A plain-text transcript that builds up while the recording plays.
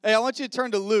Hey, I want you to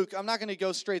turn to Luke. I'm not going to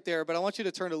go straight there, but I want you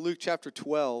to turn to Luke chapter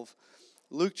 12.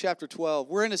 Luke chapter 12.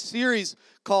 We're in a series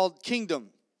called Kingdom.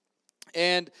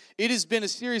 And it has been a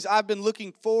series I've been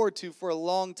looking forward to for a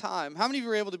long time. How many of you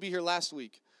were able to be here last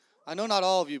week? I know not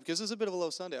all of you, because it was a bit of a low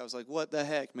Sunday. I was like, what the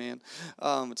heck, man?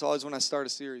 It's always when I start a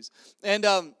series. And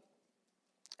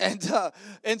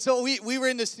so we were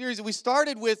in this series, and we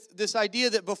started with this idea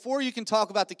that before you can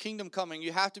talk about the kingdom coming,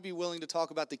 you have to be willing to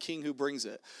talk about the king who brings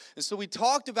it. And so we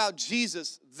talked about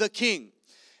Jesus, the king.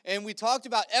 And we talked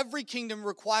about every kingdom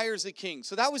requires a king.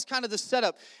 So that was kind of the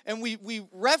setup. And we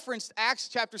referenced Acts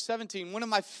chapter 17, one of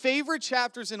my favorite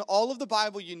chapters in all of the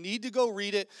Bible. You need to go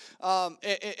read it.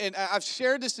 And I've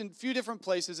shared this in a few different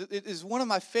places. It is one of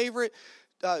my favorite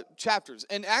chapters.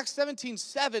 And Acts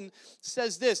 17:7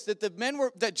 says this,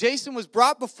 that Jason was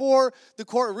brought before the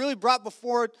court, really brought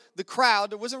before the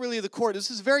crowd. It wasn't really the court. This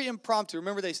is very impromptu.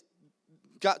 Remember, they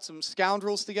got some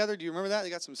scoundrels together. Do you remember that? They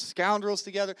got some scoundrels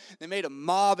together. They made a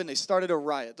mob and they started a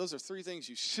riot. Those are three things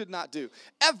you should not do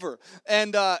ever.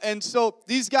 And so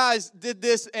these guys did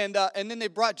this, and then they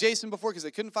brought Jason before because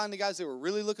they couldn't find the guys they were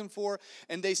really looking for.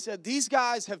 And they said, these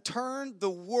guys have turned the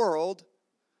world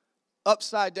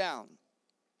upside down.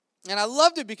 And I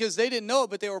loved it because they didn't know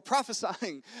it, but they were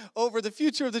prophesying over the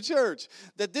future of the church,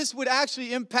 that this would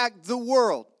actually impact the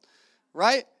world.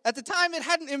 Right? At the time, it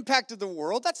hadn't impacted the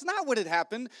world. That's not what had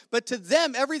happened. But to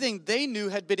them, everything they knew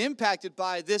had been impacted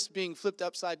by this being flipped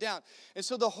upside down. And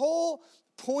so the whole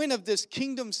point of this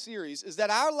kingdom series is that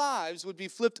our lives would be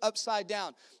flipped upside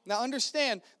down. Now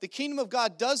understand, the kingdom of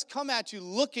God does come at you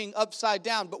looking upside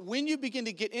down. But when you begin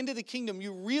to get into the kingdom,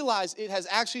 you realize it has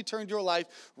actually turned your life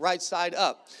right side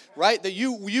up. Right? That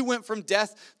you went from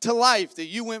death to life. That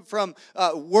you went from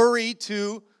worry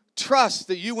to trust,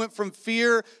 that you went from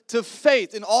fear to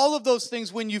faith. And all of those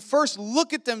things, when you first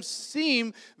look at them,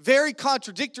 seem very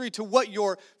contradictory to what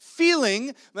you're feeling.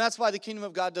 And that's why the kingdom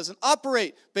of God doesn't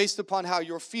operate based upon how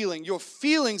you're feeling. Your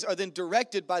feelings are then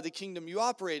directed by the kingdom you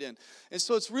operate in. And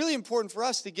so it's really important for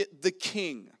us to get the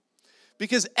king,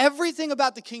 because everything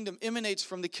about the kingdom emanates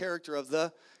from the character of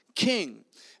the king.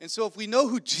 And so if we know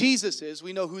who Jesus is,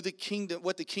 we know what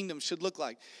the kingdom should look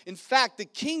like. In fact, the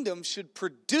kingdom should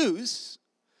produce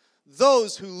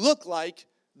those who look like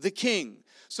the king.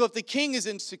 So if the king is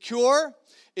insecure,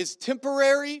 is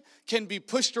temporary, can be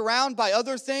pushed around by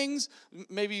other things,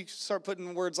 maybe start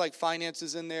putting words like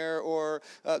finances in there, or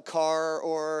car,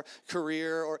 or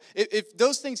career, or if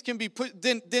those things can be put,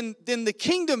 then the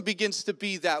kingdom begins to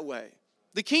be that way.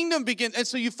 The kingdom begins, and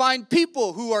so you find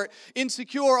people who are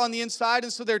insecure on the inside,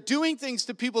 and so they're doing things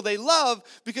to people they love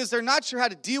because they're not sure how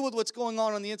to deal with what's going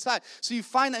on the inside. So you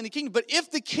find that in the kingdom. But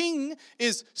if the king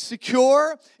is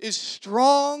secure, is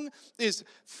strong, is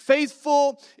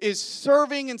faithful, is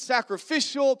serving and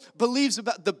sacrificial, believes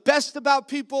about the best about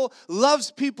people,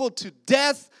 loves people to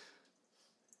death,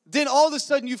 then all of a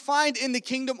sudden you find in the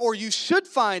kingdom, or you should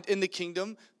find in the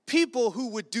kingdom, people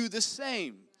who would do the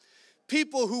same.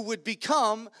 People who would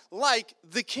become like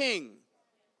the king.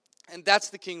 And that's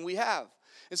the king we have.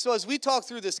 And so as we talk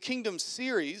through this kingdom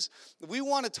series, we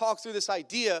want to talk through this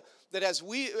idea that as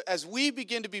we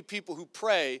begin to be people who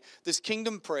pray this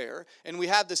kingdom prayer, and we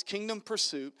have this kingdom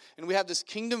pursuit, and we have this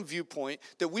kingdom viewpoint,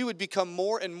 that we would become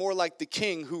more and more like the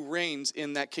king who reigns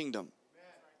in that kingdom.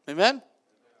 Amen?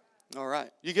 All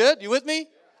right. You good? You with me?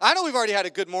 I know we've already had a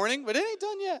good morning, but it ain't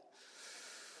done yet.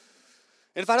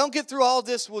 And if I don't get through all of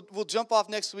this, we'll jump off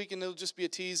next week, and it'll just be a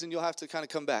tease, and you'll have to kind of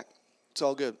come back. It's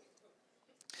all good.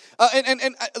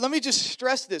 And let me just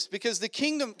stress this, because the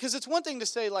kingdom, because it's one thing to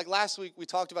say, like last week we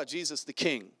talked about Jesus the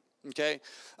king, okay?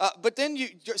 But then you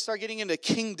start getting into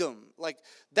kingdom, like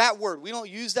that word. We don't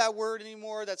use that word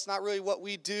anymore. That's not really what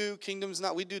we do. Kingdom's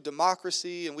not, we do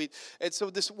democracy, and so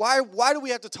this, why do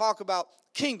we have to talk about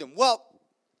kingdom? Well,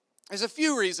 there's a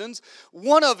few reasons.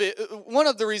 One of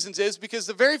the reasons is because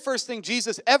the very first thing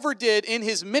Jesus ever did in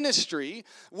his ministry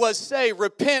was say,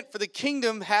 repent, for the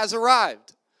kingdom has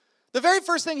arrived. The very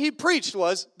first thing he preached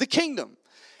was the kingdom.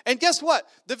 And guess what?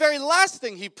 The very last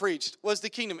thing he preached was the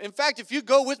kingdom. In fact, if you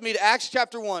go with me to Acts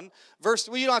chapter 1,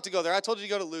 well, you don't have to go there. I told you to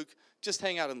go to Luke. Just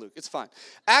hang out in Luke. It's fine.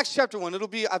 Acts chapter 1,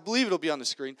 I believe it'll be on the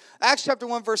screen. Acts chapter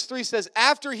 1, verse 3 says,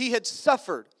 after he had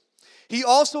suffered, he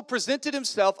also presented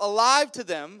himself alive to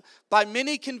them by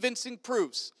many convincing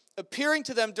proofs, appearing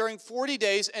to them during 40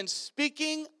 days and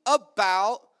speaking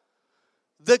about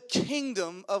the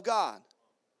kingdom of God.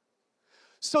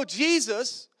 So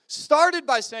Jesus started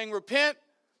by saying, repent,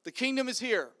 the kingdom is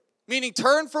here. Meaning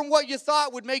turn from what you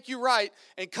thought would make you right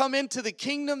and come into the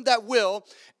kingdom that will.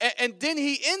 And then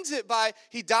he ends it by,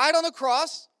 he died on the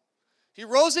cross. He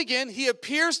rose again. He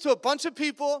appears to a bunch of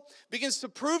people, begins to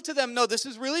prove to them, no, this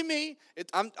is really me.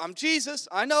 I'm Jesus.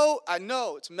 I know.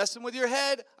 It's messing with your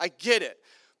head. I get it.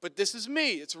 But this is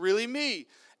me. It's really me.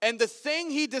 And the thing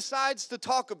he decides to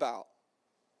talk about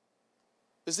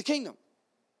is the kingdom.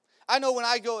 I know when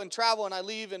I go and travel and I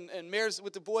leave and Mayor's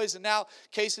with the boys, and now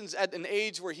Kaysen's at an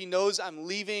age where he knows I'm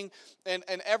leaving. And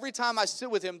every time I sit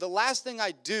with him, the last thing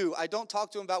I do, I don't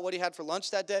talk to him about what he had for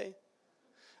lunch that day.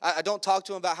 I don't talk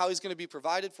to him about how he's going to be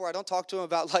provided for. I don't talk to him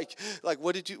about like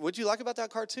what did you like about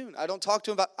that cartoon? I don't talk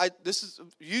to him about, this is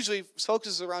usually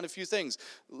focuses around a few things.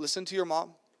 Listen to your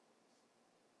mom,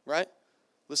 right?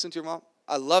 Listen to your mom.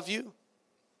 I love you,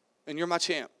 and you're my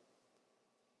champ.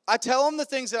 I tell him the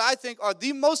things that I think are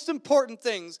the most important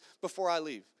things before I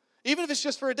leave, even if it's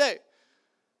just for a day.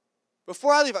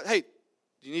 Before I leave, hey,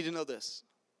 you need to know this.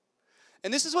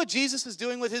 And this is what Jesus is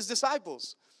doing with his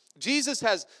disciples. Jesus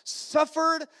has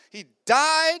suffered, he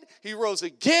died, he rose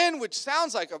again, which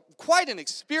sounds like quite an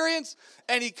experience,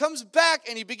 and he comes back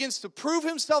and he begins to prove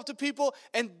himself to people,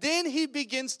 and then he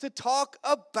begins to talk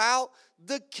about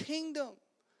the kingdom.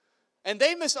 And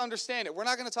they misunderstand it. We're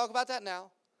not going to talk about that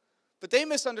now, but they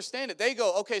misunderstand it. They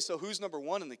go, okay, so who's number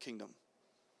one in the kingdom?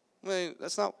 I mean,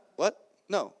 that's not, what?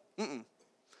 No,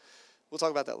 We'll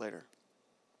talk about that later.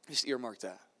 Just earmark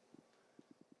that.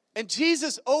 And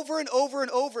Jesus, over and over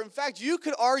and over, in fact, you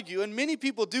could argue, and many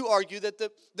people do argue, that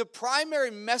the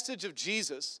primary message of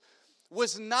Jesus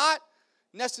was not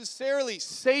necessarily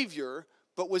Savior,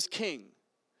 but was King.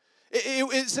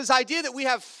 It's this idea that we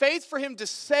have faith for him to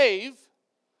save,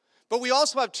 but we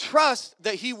also have trust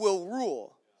that he will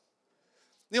rule.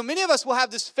 You know, many of us will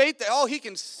have this faith that, oh, he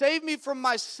can save me from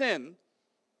my sin.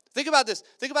 Think about this.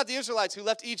 Think about the Israelites who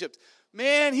left Egypt.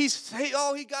 Man, he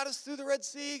got us through the Red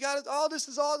Sea. He got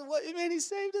us, man, he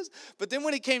saved us. But then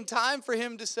when it came time for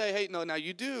him to say, hey, no, now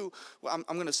you do. Well,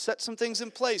 I'm going to set some things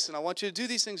in place, and I want you to do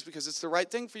these things because it's the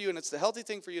right thing for you, and it's the healthy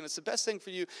thing for you, and it's the best thing for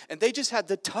you. And they just had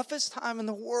the toughest time in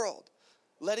the world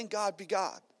letting God be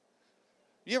God.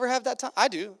 You ever have that time? I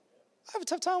do. I have a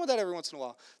tough time with that every once in a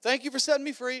while. Thank you for setting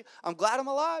me free. I'm glad I'm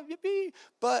alive. Yippee.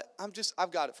 But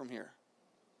I've got it from here.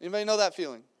 Anybody know that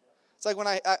feeling? It's like when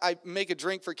I make a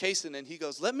drink for Kaysen and he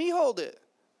goes, let me hold it.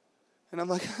 And I'm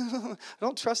like, I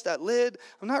don't trust that lid.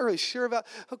 I'm not really sure about,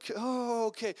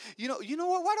 okay. You know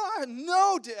what? Why don't I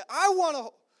know, Dad? I want to.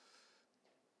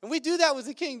 And we do that with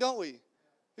the king, don't we?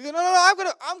 We go, no,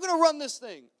 I'm gonna run this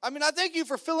thing. I mean, I thank you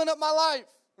for filling up my life.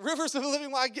 Rivers of living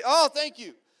water. Oh, thank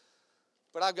you.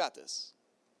 But I've got this.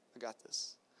 I got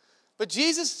this. But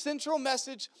Jesus' central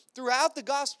message throughout the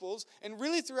Gospels and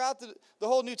really throughout the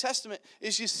whole New Testament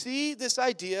is you see this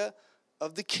idea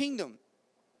of the kingdom.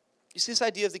 You see this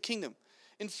idea of the kingdom.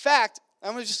 In fact,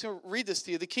 I'm just going to read this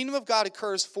to you. The kingdom of God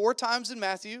occurs 4 times in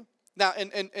Matthew. Now,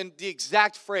 and the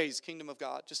exact phrase, kingdom of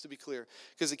God, just to be clear,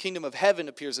 because the kingdom of heaven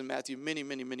appears in Matthew many,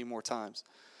 many, many more times.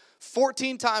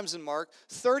 14 times in Mark,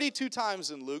 32 times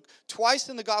in Luke, twice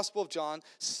in the Gospel of John,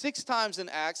 6 times in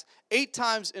Acts, 8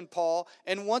 times in Paul,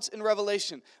 and once in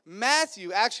Revelation.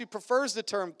 Matthew actually prefers the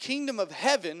term kingdom of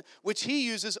heaven, which he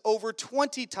uses over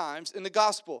 20 times in the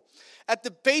Gospel. At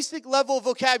the basic level of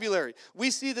vocabulary,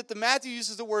 we see that Matthew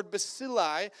uses the word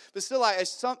basileia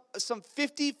as some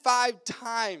 55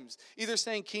 times, either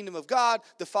saying kingdom of God,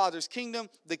 the Father's kingdom,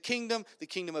 the kingdom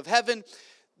of heaven.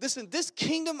 Listen, this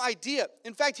kingdom idea,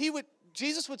 in fact,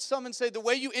 Jesus would say the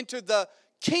way you enter the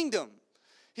kingdom.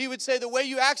 He would say the way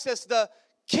you access the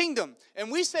kingdom.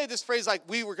 And we say this phrase like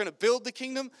we were going to build the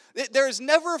kingdom. There is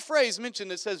never a phrase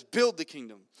mentioned that says build the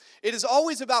kingdom. It is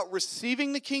always about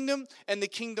receiving the kingdom and the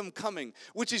kingdom coming,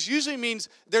 which usually means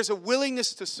there's a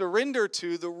willingness to surrender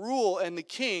to the rule and the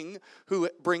king who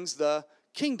brings the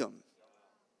kingdom.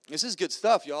 This is good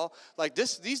stuff, y'all. Like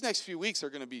these next few weeks are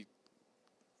going to be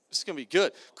It's going to be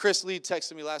good. Chris Lee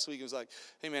texted me last week and was like,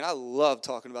 hey, man, I love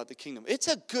talking about the kingdom.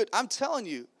 I'm telling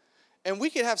you, and we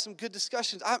could have some good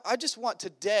discussions. I just want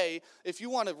today, if you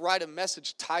want to write a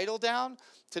message title down,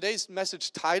 today's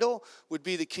message title would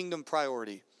be the kingdom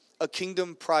priority, a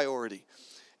kingdom priority.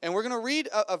 And we're going to read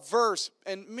a verse,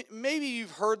 and maybe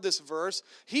you've heard this verse.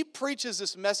 He preaches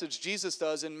this message, Jesus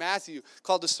does, in Matthew,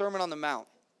 called the Sermon on the Mount.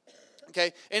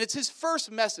 Okay? And it's his first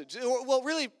message. Well,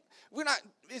 really,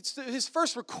 it's his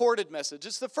first recorded message.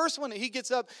 It's the first one that he gets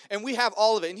up and we have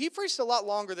all of it. And he preached a lot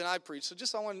longer than I preached.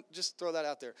 So I want to just throw that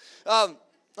out there.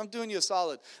 I'm doing you a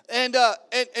solid. And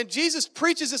Jesus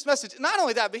preaches this message. Not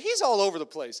only that, but he's all over the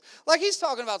place. Like he's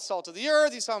talking about salt of the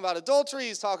earth. He's talking about adultery.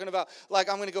 He's talking about like,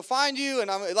 I'm going to go find you.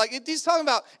 And he's talking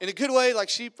about in a good way, like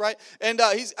sheep, right? And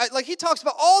he talks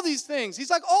about all these things. He's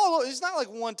like, it's not like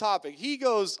one topic. He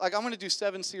goes like, I'm going to do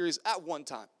 7 series at one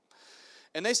time.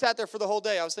 And they sat there for the whole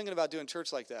day. I was thinking about doing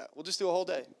church like that. We'll just do a whole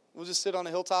day. We'll just sit on a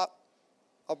hilltop.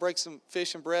 I'll break some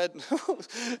fish and bread,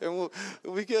 and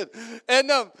we'll be good. And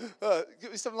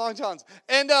give me some Long Johns.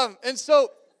 And so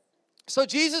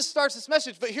Jesus starts this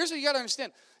message. But here's what you got to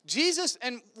understand. Jesus,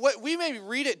 and what we may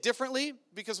read it differently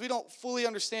because we don't fully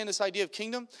understand this idea of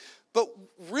kingdom. But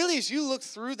really, as you look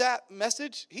through that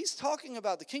message, he's talking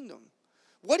about the kingdom.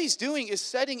 What he's doing is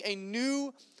setting a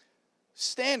new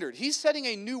standard. He's setting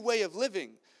a new way of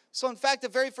living. So in fact, the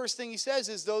very first thing he says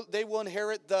is they will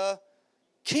inherit the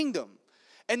kingdom.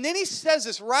 And then he says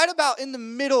this right about in the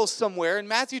middle somewhere in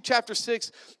Matthew chapter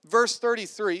 6, verse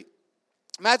 33.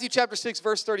 Matthew chapter 6,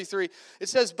 verse 33. It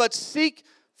says, but seek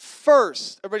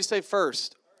first. Everybody say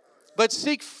first. But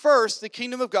seek first the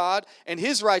kingdom of God and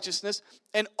his righteousness,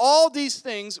 and all these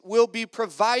things will be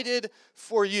provided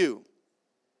for you.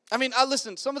 I mean,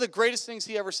 listen, some of the greatest things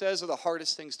he ever says are the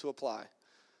hardest things to apply.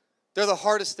 They're the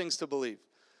hardest things to believe.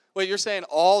 Wait, you're saying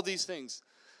all these things.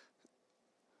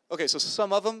 Okay, so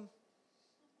some of them,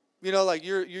 like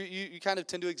you kind of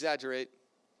tend to exaggerate.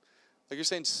 Like you're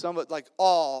saying some, like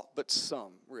all, but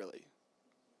some, really.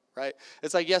 Right?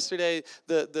 It's like yesterday,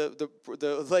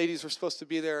 the ladies were supposed to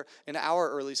be there an hour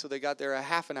early, so they got there a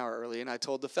half an hour early. And I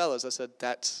told the fellas, I said,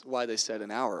 that's why they said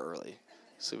an hour early.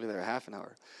 So we'll be there a half an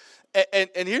hour.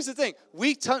 And here's the thing.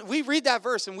 We read that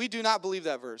verse, and we do not believe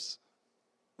that verse.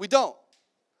 We don't.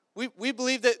 We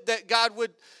believe that God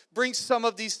would bring some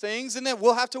of these things, and then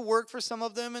we'll have to work for some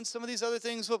of them and some of these other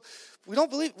things. But we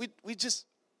don't believe,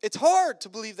 it's hard to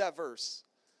believe that verse.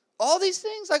 All these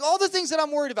things, like all the things that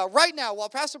I'm worried about right now while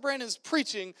Pastor Brandon is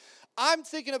preaching, I'm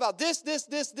thinking about this,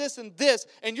 and this.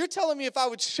 And you're telling me if I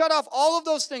would shut off all of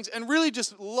those things and really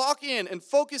just lock in and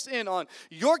focus in on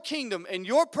your kingdom and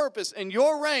your purpose and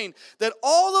your reign, that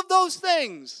all of those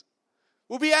things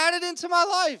will be added into my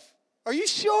life. Are you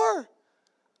sure?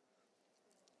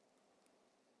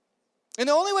 And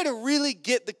the only way to really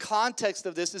get the context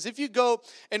of this is if you go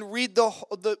and read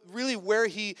the really where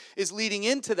he is leading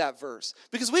into that verse.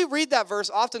 Because we read that verse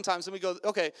oftentimes and we go,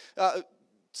 okay,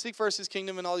 seek first his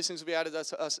kingdom and all these things will be added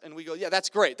to us. And we go, yeah, that's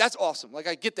great. That's awesome. Like,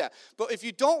 I get that. But if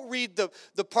you don't read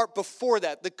the part before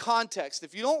that, the context,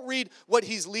 if you don't read what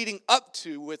he's leading up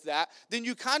to with that, then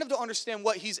you kind of don't understand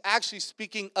what he's actually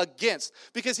speaking against.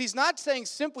 Because he's not saying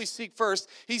simply seek first.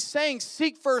 He's saying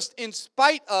seek first in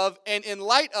spite of and in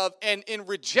light of and in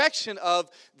rejection of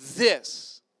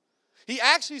this. He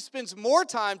actually spends more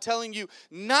time telling you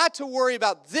not to worry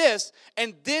about this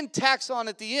and then tacks on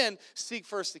at the end, seek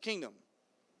first the kingdom.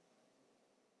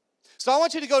 So I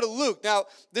want you to go to Luke. Now,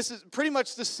 this is pretty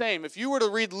much the same. If you were to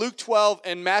read Luke 12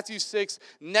 and Matthew 6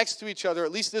 next to each other,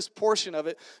 at least this portion of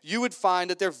it, you would find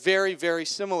that they're very, very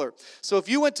similar. So if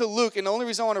you went to Luke, and the only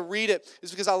reason I want to read it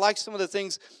is because I like some of the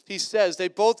things he says. They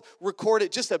both record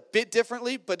it just a bit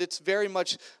differently, but it's very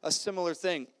much a similar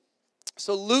thing.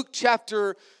 So Luke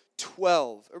chapter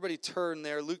 12. Everybody turn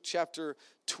there. Luke chapter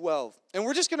 12. And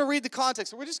we're just going to read the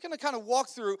context. We're just going to kind of walk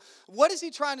through what is he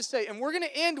trying to say. And we're going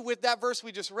to end with that verse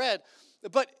we just read.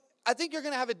 But I think you're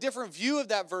going to have a different view of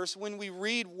that verse when we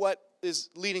read what is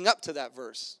leading up to that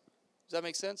verse. Does that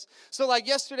make sense? So like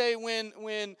yesterday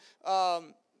when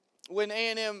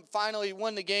A&M finally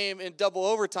won the game in double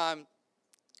overtime,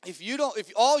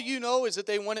 if all you know is that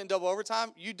they won it in double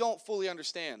overtime, you don't fully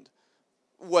understand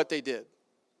what they did.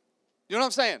 You know what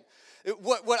I'm saying?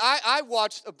 I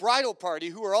watched a bridal party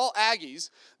who were all Aggies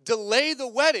delay the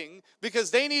wedding because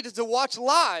they needed to watch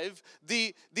live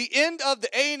the end of the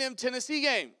A&M Tennessee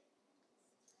game.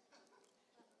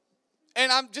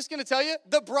 And I'm just going to tell you,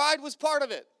 the bride was part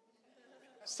of it.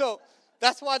 So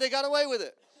that's why they got away with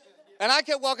it. And I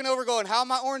kept walking over going, how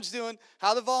my Orange doing?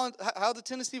 How the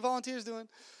Tennessee Volunteers doing?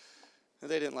 And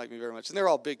they didn't like me very much. And they're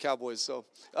all big Cowboys. So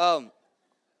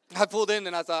I pulled in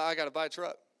and I thought, I got to buy a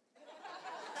truck.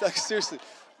 Like, seriously,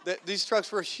 these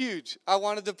trucks were huge. I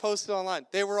wanted to post it online.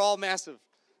 They were all massive.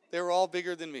 They were all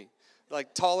bigger than me,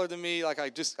 like taller than me. Like I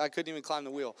couldn't even climb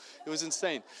the wheel. It was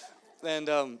insane.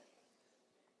 And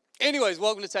anyways,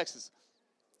 welcome to Texas.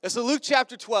 So Luke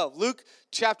chapter 12. Luke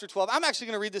chapter 12. I'm actually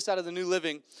going to read this out of the New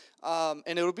Living,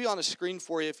 and it'll be on the screen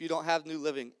for you if you don't have New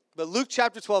Living. But Luke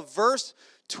chapter 12, verse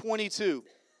 22.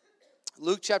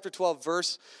 Luke chapter 12,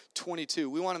 verse 22.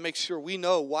 We want to make sure we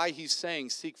know why he's saying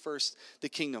seek first the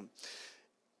kingdom.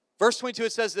 Verse 22,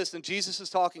 it says this, and Jesus is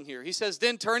talking here. He says,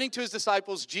 then turning to his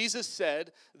disciples, Jesus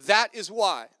said, that is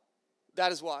why.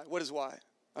 That is why. What is why?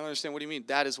 I don't understand. What do you mean?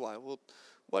 That is why. Well,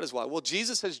 what is why? Well,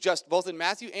 Jesus has just, both in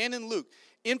Matthew and in Luke,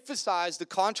 emphasized the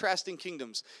contrasting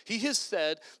kingdoms. He has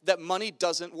said that money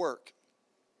doesn't work.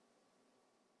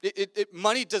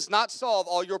 Money does not solve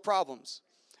all your problems.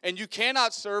 And you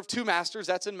cannot serve two masters.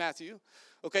 That's in Matthew.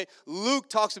 Okay, Luke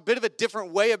talks a bit of a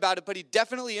different way about it, but he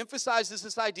definitely emphasizes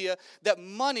this idea that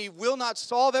money will not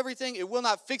solve everything. It will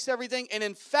not fix everything. And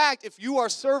in fact, if you are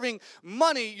serving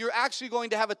money, you're actually going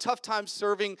to have a tough time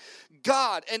serving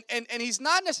God. And he's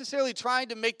not necessarily trying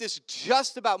to make this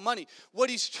just about money. What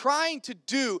he's trying to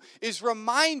do is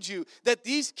remind you that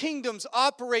these kingdoms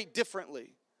operate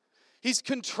differently. He's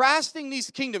contrasting these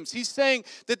kingdoms. He's saying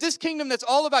that this kingdom that's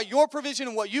all about your provision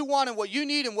and what you want and what you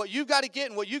need and what you got to get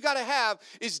and what you got to have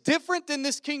is different than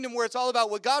this kingdom where it's all about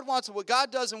what God wants and what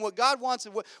God does and what God wants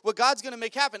and what God's going to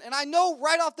make happen. And I know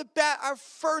right off the bat, our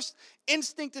first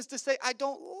instinct is to say, I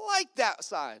don't like that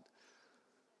side.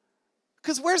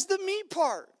 Because where's the me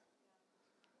part?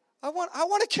 I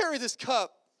want to carry this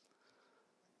cup.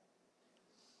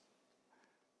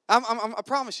 I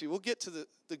promise you, we'll get to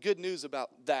the good news about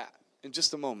that in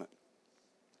just a moment.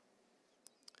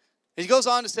 He goes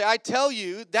on to say, I tell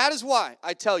you, that is why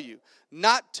I tell you,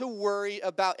 not to worry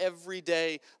about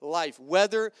everyday life,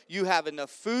 whether you have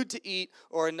enough food to eat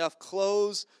or enough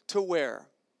clothes to wear.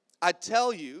 I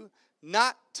tell you,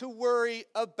 not to worry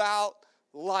about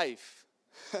life.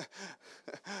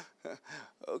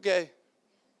 Okay,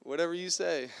 whatever you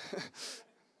say.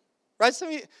 Right? So,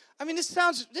 this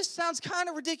sounds kind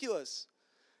of ridiculous.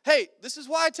 Hey, this is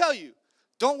why I tell you,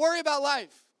 don't worry about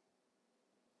life.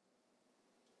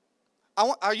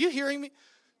 Are you hearing me?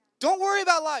 Don't worry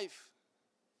about life.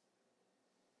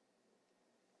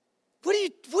 What do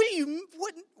you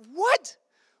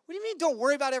mean don't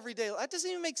worry about every day? That doesn't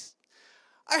even make sense.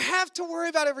 I have to worry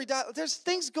about every day. There's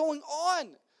things going on.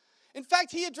 In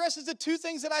fact, he addresses the two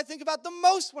things that I think about the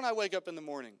most when I wake up in the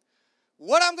morning.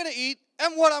 What I'm going to eat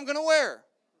and what I'm going to wear.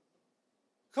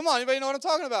 Come on, anybody know what I'm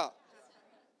talking about?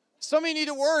 Some of you need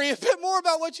to worry a bit more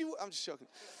about what you... I'm just joking.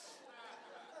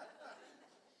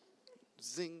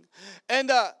 Zing. And,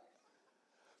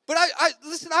 but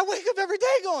listen, I wake up every day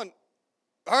going,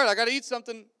 all right, I got to eat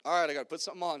something. All right, I got to put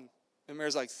something on. And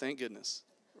Mary's like, thank goodness,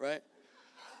 right?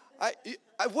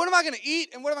 What am I going to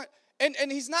eat and what am I...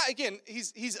 And he's not, again,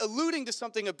 he's alluding to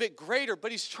something a bit greater, but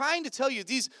he's trying to tell you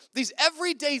these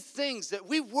everyday things that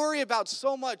we worry about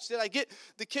so much. Did I get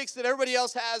the kicks that everybody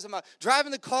else has? Am I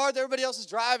driving the car that everybody else is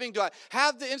driving? Do I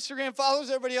have the Instagram followers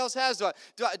everybody else has?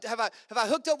 Have I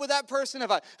hooked up with that person?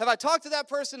 Have I talked to that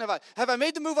person? Have I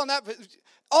made the move on that?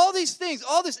 All these things,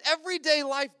 all this everyday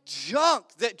life junk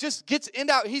that just gets in and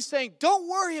out. He's saying, don't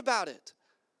worry about it.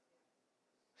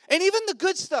 And even the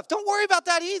good stuff, don't worry about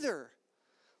that either.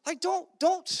 Like,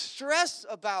 don't stress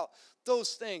about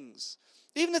those things.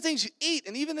 Even the things you eat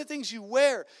and even the things you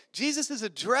wear. Jesus is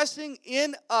addressing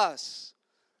in us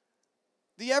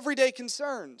the everyday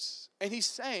concerns. And he's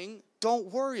saying,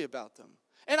 don't worry about them.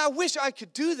 And I wish I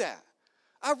could do that.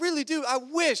 I really do. I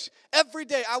wish every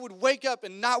day I would wake up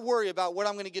and not worry about what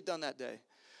I'm going to get done that day.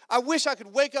 I wish I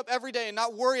could wake up every day and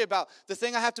not worry about the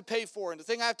thing I have to pay for and the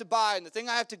thing I have to buy and the thing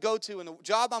I have to go to and the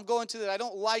job I'm going to that I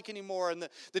don't like anymore and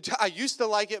the job, I used to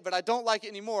like it, but I don't like it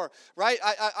anymore, right?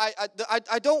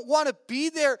 I don't want to be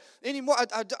there anymore.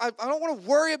 I don't want to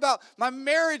worry about my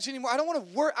marriage anymore. I don't want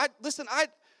to worry. Listen,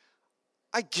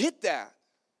 I get that.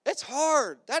 It's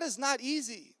hard. That is not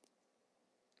easy.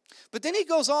 But then he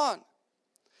goes on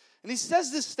and he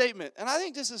says this statement, and I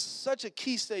think this is such a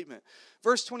key statement.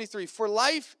 Verse 23, for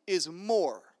life is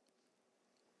more.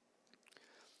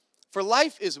 For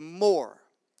life is more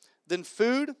than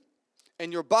food,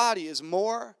 and your body is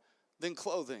more than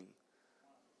clothing.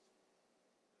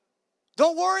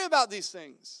 Don't worry about these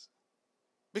things,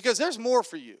 because there's more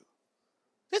for you.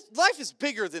 Life is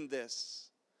bigger than this.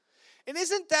 And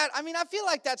isn't that, I feel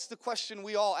like that's the question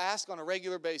we all ask on a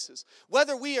regular basis.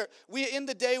 Whether we end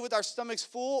the day with our stomachs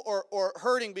full or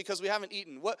hurting because we haven't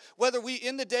eaten. Whether we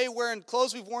end the day wearing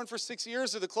clothes we've worn for 6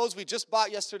 years or the clothes we just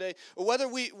bought yesterday. Or whether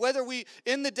we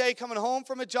end the day coming home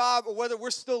from a job or whether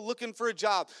we're still looking for a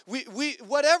job.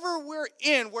 Whatever we're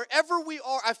in, wherever we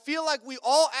are, I feel like we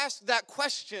all ask that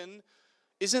question,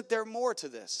 isn't there more to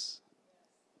this?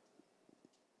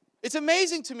 It's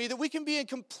amazing to me that we can be in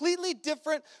completely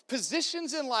different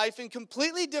positions in life, in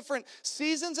completely different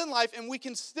seasons in life, and we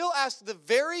can still ask the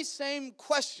very same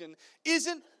question,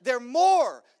 isn't there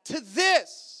more to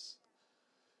this?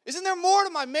 Isn't there more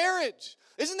to my marriage?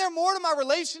 Isn't there more to my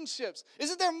relationships?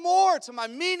 Isn't there more to my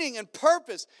meaning and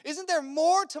purpose? Isn't there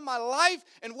more to my life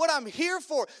and what I'm here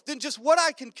for than just what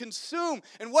I can consume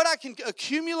and what I can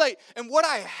accumulate and what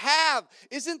I have?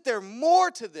 Isn't there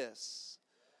more to this?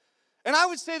 And I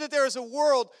would say that there is a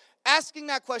world asking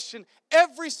that question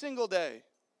every single day.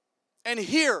 And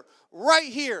here, right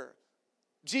here,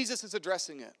 Jesus is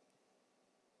addressing it.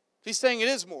 He's saying it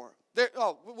is more.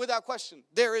 Without question,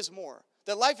 there is more.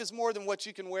 that life is more than what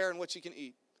you can wear and what you can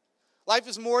eat. Life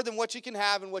is more than what you can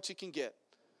have and what you can get.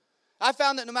 I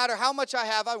found that no matter how much I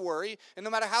have, I worry. And no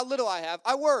matter how little I have,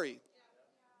 I worry.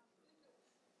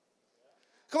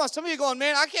 Come on, some of you going,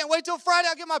 man, I can't wait till Friday.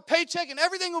 I'll get my paycheck and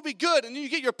everything will be good. And then you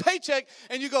get your paycheck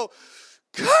and you go,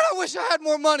 God, I wish I had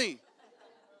more money.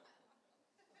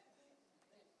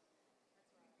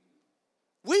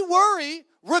 We worry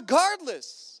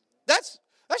regardless. That's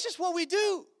just what we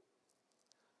do.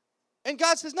 And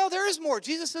God says, no, there is more.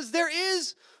 Jesus says, there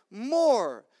is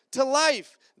more to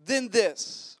life than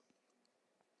this.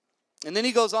 And then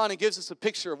he goes on and gives us a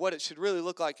picture of what it should really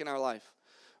look like in our life.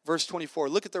 Verse 24,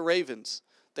 look at the ravens.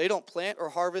 They don't plant or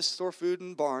harvest, store food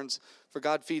in barns, for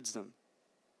God feeds them.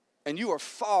 And you are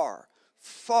far,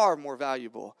 far more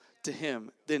valuable to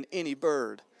him than any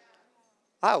bird.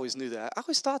 I always knew that. I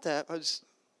always thought that.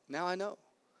 Now I know.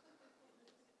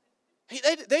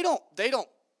 They don't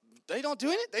do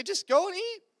anything. They just go and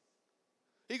eat.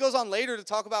 He goes on later to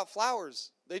talk about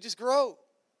flowers. They just grow.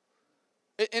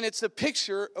 And it's a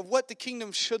picture of what the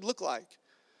kingdom should look like.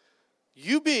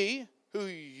 You be who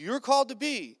you're called to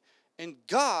be, and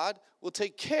God will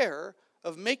take care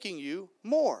of making you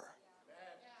more.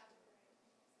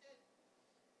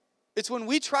 It's when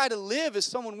we try to live as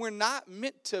someone we're not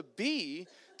meant to be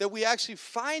that we actually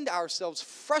find ourselves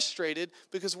frustrated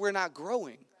because we're not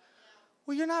growing.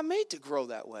 Well, you're not made to grow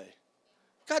that way.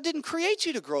 God didn't create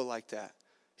you to grow like that.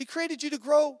 He created you to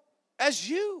grow as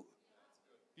you.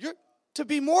 You're to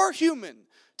be more human,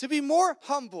 to be more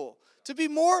humble, to be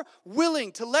more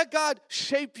willing to let God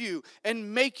shape you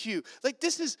and make you. Like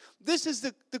this is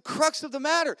the crux of the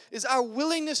matter, is our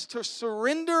willingness to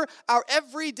surrender our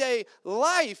everyday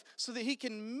life so that he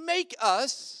can make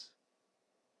us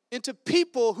into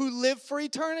people who live for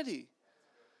eternity.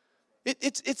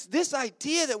 It's this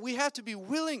idea that we have to be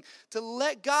willing to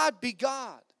let God be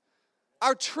God.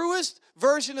 Our truest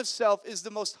version of self is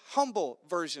the most humble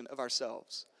version of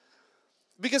ourselves.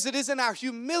 Because it is in our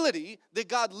humility that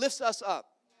God lifts us up.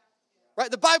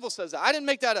 Right? The Bible says that. I didn't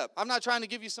make that up. I'm not trying to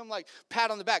give you some like pat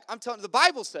on the back. I'm telling you, the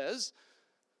Bible says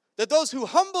that those who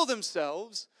humble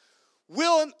themselves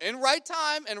will, in right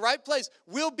time and right place,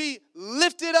 will be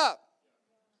lifted up.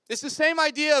 It's the same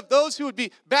idea of those who would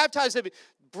be baptized, they'd be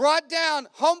brought down,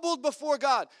 humbled before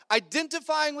God,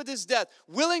 identifying with his death,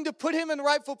 willing to put him in the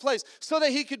rightful place so that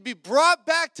he could be brought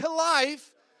back to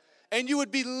life and you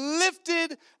would be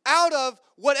lifted out of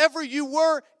whatever you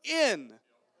were in.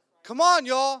 Come on,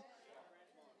 y'all.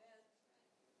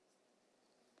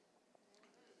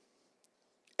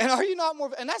 And are you not more,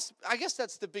 and I guess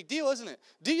that's the big deal, isn't it?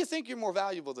 Do you think you're more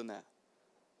valuable than that?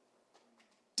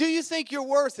 Do you think you're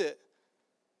worth it?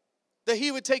 That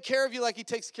he would take care of you like he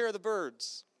takes care of the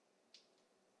birds?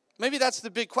 Maybe that's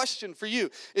the big question for you.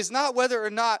 Is not whether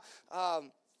or not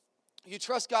you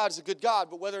trust God as a good God,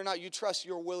 but whether or not you trust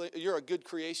you're a good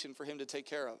creation for him to take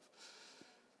care of.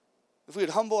 If we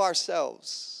would humble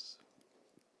ourselves,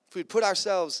 if we'd put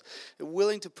ourselves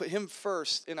willing to put him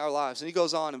first in our lives. And he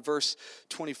goes on in verse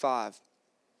 25.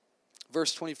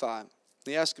 Verse 25.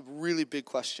 He asks a really big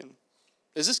question.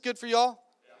 Is this good for y'all?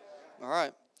 Yeah. All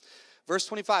right. Verse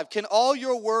 25, can all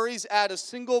your worries add a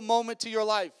single moment to your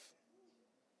life?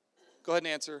 Go ahead and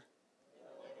answer.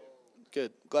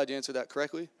 Good. Glad you answered that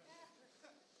correctly.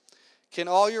 Can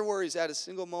all your worries add a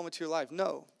single moment to your life?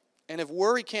 No. And if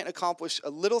worry can't accomplish a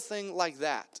little thing like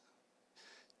that,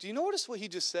 do you notice what he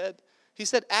just said? He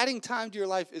said adding time to your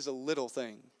life is a little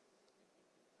thing.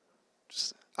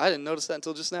 I didn't notice that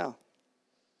until just now.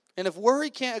 And if worry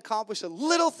can't accomplish a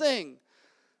little thing,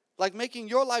 like making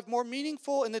your life more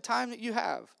meaningful in the time that you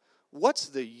have, what's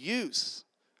the use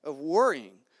of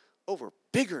worrying over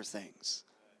bigger things?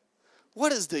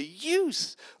 What is the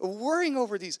use of worrying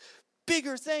over these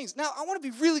bigger things? Now, I want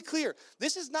to be really clear.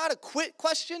 This is not a quit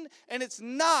question, and it's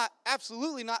not,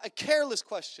 absolutely not, a careless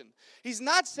question. He's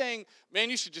not saying,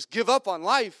 man, you should just give up on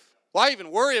life. Why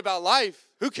even worry about life?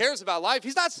 Who cares about life?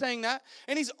 He's not saying that.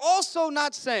 And he's also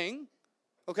not saying,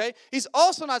 okay, he's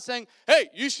also not saying, hey,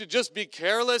 you should just be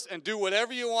careless and do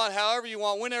whatever you want, however you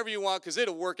want, whenever you want, because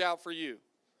it'll work out for you.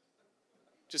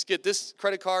 Just get this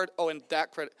credit card, and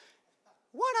that credit.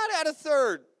 Why not add a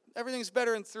third? Everything's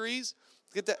better in threes.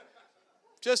 Get that.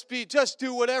 Just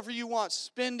do whatever you want.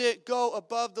 Spend it, go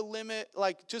above the limit,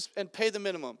 and pay the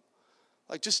minimum.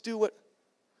 Just do what.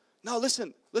 No,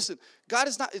 listen.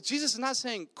 Jesus is not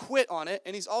saying quit on it,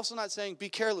 and he's also not saying be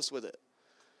careless with it.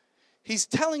 He's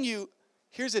telling you,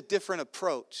 here's a different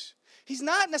approach. He's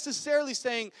not necessarily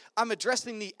saying I'm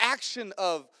addressing the action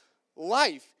of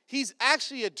life. He's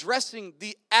actually addressing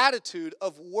the attitude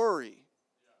of worry.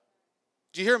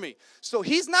 Do you hear me? So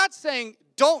he's not saying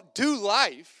don't do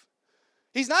life.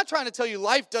 He's not trying to tell you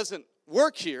life doesn't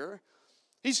work here.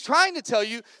 He's trying to tell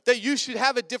you that you should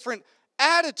have a different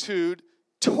attitude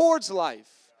towards life.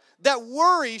 That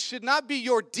worry should not be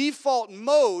your default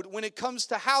mode when it comes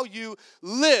to how you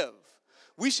live.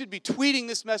 We should be tweeting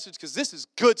this message because this is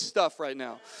good stuff right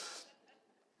now.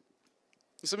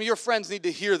 Some of your friends need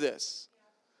to hear this.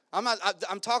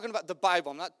 I'm talking about the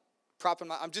Bible. I'm not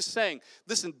I'm just saying,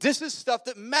 listen, this is stuff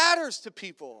that matters to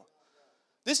people.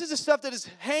 This is the stuff that is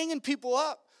hanging people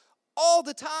up all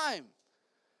the time.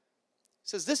 It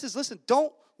says listen,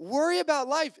 don't worry about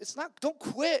life. Don't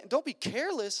quit. Don't be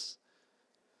careless.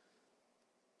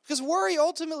 Because worry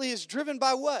ultimately is driven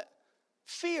by what?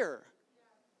 Fear.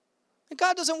 And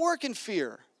God doesn't work in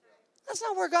fear. That's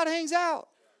not where God hangs out.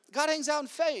 God hangs out in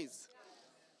faith.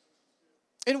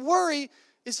 And worry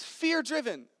is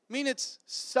fear-driven. I mean, it's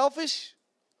selfish.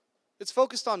 It's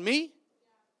focused on me,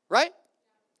 right?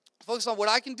 It's focused on what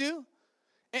I can do.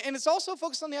 And it's also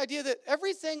focused on the idea that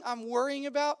everything I'm worrying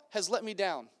about has let me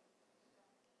down.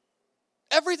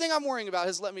 Everything I'm worrying about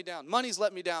has let me down. Money's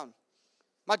let me down.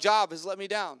 My job has let me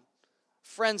down.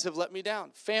 Friends have let me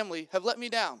down. Family have let me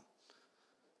down.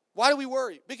 Why do we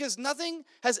worry? Because nothing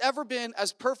has ever been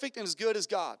as perfect and as good as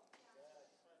God.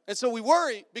 And so we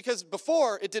worry because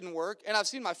before it didn't work, and I've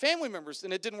seen my family members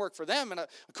and it didn't work for them, and a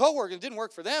coworker and it didn't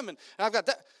work for them, and I've got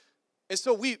that. And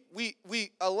so we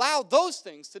allow those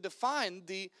things to define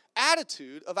the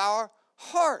attitude of our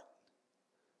heart.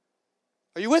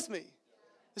 Are you with me?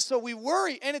 And so we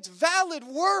worry, and it's valid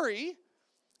worry.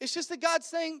 It's just that God's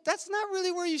saying, that's not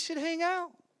really where you should hang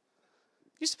out.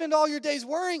 You spend all your days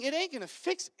worrying, it ain't going to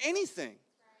fix anything.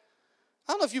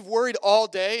 I don't know if you've worried all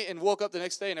day and woke up the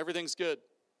next day and everything's good.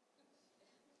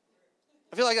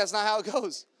 I feel like that's not how it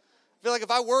goes. I feel like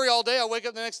if I worry all day, I wake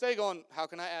up the next day going, how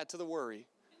can I add to the worry?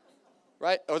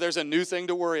 Right? Or there's a new thing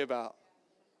to worry about.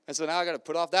 And so now I got to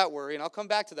put off that worry, and I'll come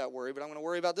back to that worry, but I'm going to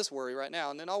worry about this worry right now,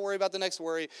 and then I'll worry about the next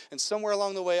worry, and somewhere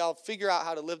along the way, I'll figure out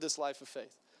how to live this life of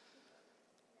faith.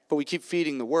 But we keep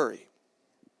feeding the worry.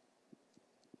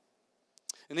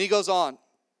 And he goes on.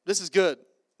 This is good.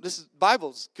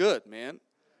 Bible's good, man.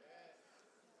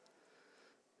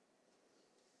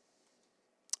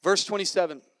 Verse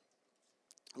 27.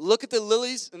 Look at the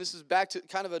lilies, and this is back to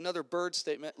kind of another bird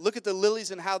statement. Look at the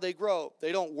lilies and how they grow.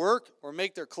 They don't work or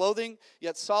make their clothing,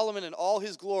 yet Solomon in all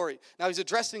his glory. Now he's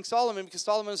addressing Solomon because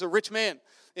Solomon is a rich man.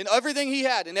 And everything he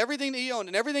had, and everything that he owned,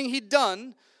 and everything he'd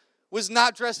done was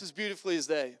not dressed as beautifully as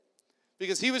they.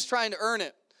 Because he was trying to earn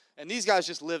it, and these guys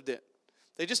just lived it.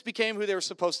 They just became who they were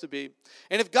supposed to be.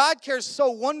 And if God cares so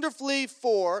wonderfully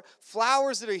for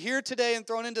flowers that are here today and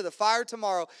thrown into the fire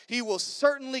tomorrow, he will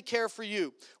certainly care for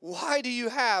you. Why do you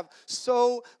have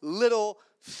so little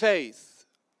faith?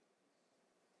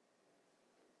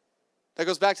 That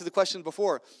goes back to the question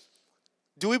before.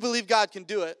 Do we believe God can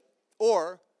do it,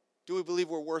 or do we believe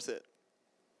we're worth it?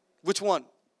 Which one?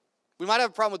 We might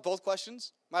have a problem with both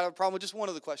questions. Might have a problem with just one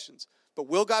of the questions. But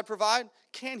will God provide?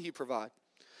 Can he provide?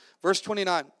 Verse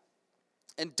 29,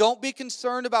 and don't be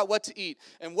concerned about what to eat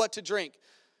and what to drink.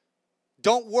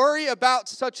 Don't worry about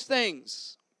such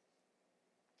things.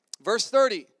 Verse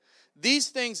 30, these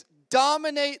things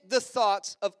dominate the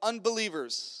thoughts of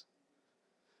unbelievers.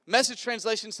 Message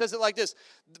translation says it like this: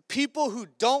 the people who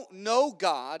don't know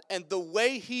God and the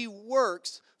way he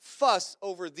works fuss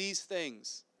over these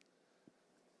things.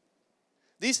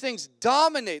 These things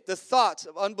dominate the thoughts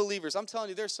of unbelievers. I'm telling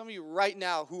you, there's some of you right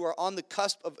now who are on the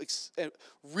cusp of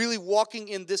really walking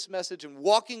in this message and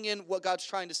walking in what God's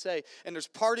trying to say. And there's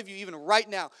part of you even right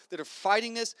now that are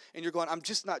fighting this, and you're going, I'm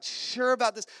just not sure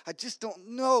about this. I just don't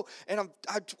know. And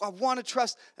I want to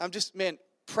trust.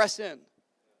 Press in.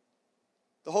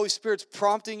 The Holy Spirit's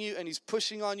prompting you, and he's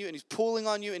pushing on you, and he's pulling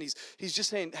on you, and he's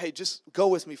just saying, hey, just go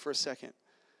with me for a second.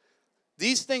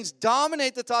 These things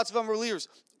dominate the thoughts of unbelievers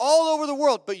all over the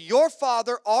world, but your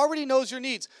Father already knows your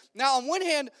needs. Now, on one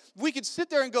hand, we could sit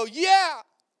there and go, yeah,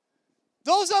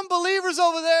 those unbelievers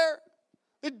over there,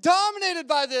 they're dominated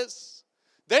by this.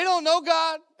 They don't know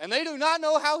God, and they do not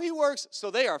know how he works, so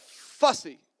they are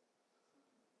fussy.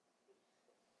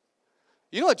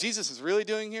 You know what Jesus is really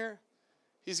doing here?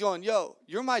 He's going, yo,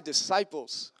 you're my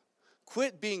disciples.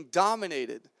 Quit being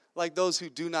dominated like those who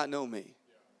do not know me.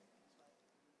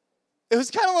 It was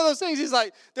kind of one of those things.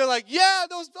 They're like, yeah,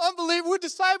 those unbelievers, we're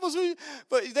disciples.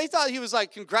 But they thought he was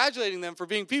like congratulating them for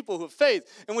being people who have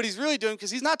faith. And what he's really doing, because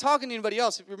he's not talking to anybody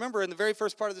else. If you remember in the very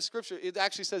first part of the scripture, it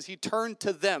actually says he turned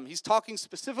to them. He's talking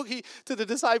specifically to the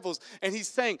disciples. And he's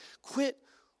saying, quit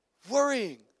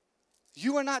worrying.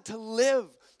 You are not to live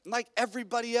like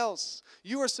everybody else.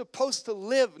 You are supposed to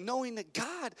live knowing that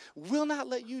God will not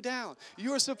let you down.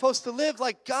 You are supposed to live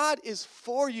like God is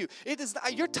for you. It is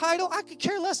your title. I could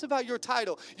care less about your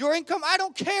title. Your income, I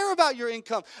don't care about your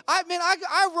income. I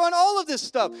run all of this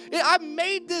stuff. I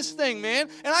made this thing, man,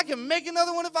 and I can make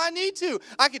another one if I need to.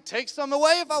 I could take some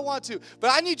away if I want to.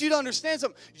 But I need you to understand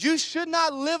something. You should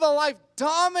not live a life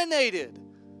dominated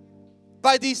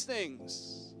by these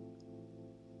things.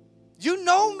 You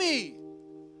know me.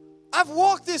 I've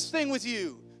walked this thing with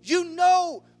you. You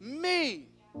know me.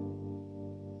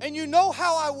 And you know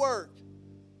how I work.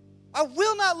 I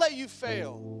will not let you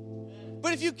fail.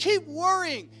 But if you keep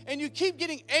worrying and you keep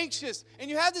getting anxious and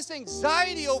you have this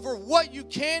anxiety over what you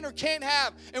can or can't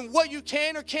have and what you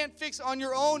can or can't fix on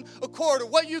your own accord or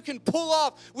what you can pull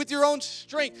off with your own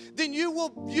strength, then you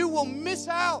will miss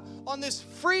out on this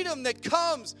freedom that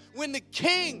comes when the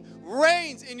King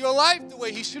reigns in your life the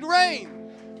way he should reign.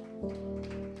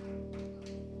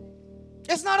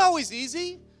 It's not always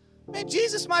easy. Man,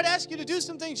 Jesus might ask you to do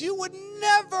some things you would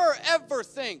never, ever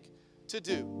think to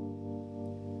do.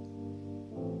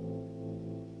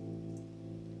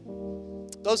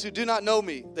 Those who do not know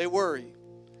me, they worry.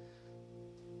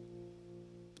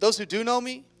 Those who do know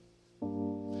me,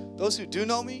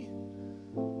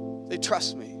 they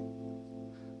trust me.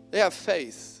 They have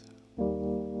faith.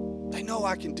 They know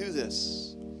I can do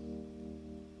this.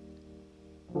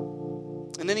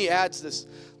 And then he adds this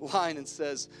line and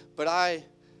says, but our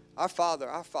Father,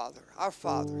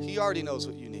 he already knows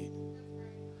what you need.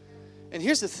 And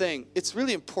here's the thing. It's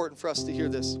really important for us to hear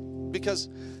this because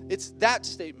it's that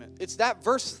statement. It's that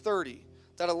verse 30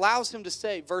 that allows him to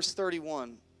say verse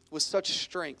 31 with such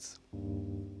strength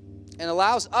and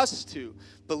allows us to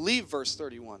believe verse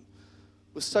 31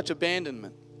 with such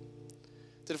abandonment.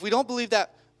 That if we don't believe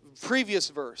that previous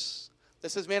verse that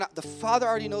says, man, the Father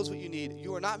already knows what you need.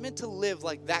 You are not meant to live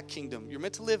like that kingdom. You're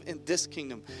meant to live in this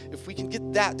kingdom. If we can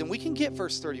get that, then we can get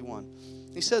verse 31.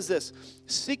 He says this,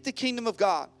 seek the kingdom of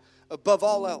God above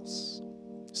all else.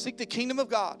 Seek the kingdom of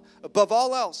God above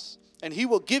all else, and he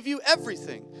will give you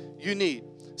everything you need.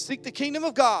 Seek the kingdom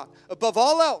of God above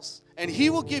all else, and he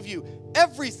will give you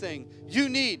everything you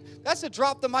need. That's a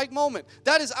drop the mic moment.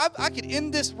 That is, I could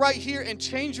end this right here and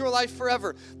change your life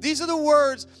forever. These are the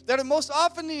words that are most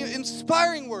often the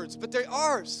inspiring words, but they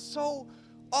are so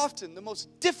often the most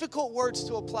difficult words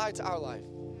to apply to our life.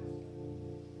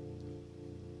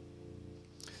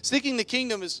 Seeking the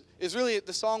kingdom is really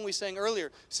the song we sang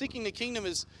earlier. Seeking the kingdom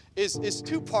is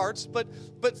two parts, but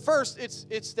first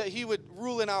it's that he would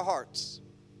rule in our hearts.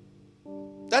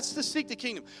 That's to seek the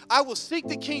kingdom. I will seek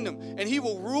the kingdom, and he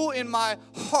will rule in my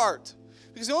heart.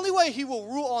 Because the only way he will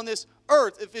rule on this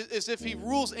earth is if he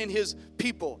rules in his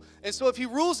people. And so if he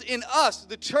rules in us,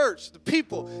 the church, the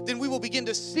people, then we will begin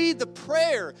to see the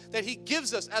prayer that he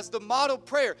gives us as the model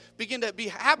prayer begin to be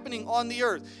happening on the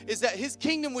earth. Is that his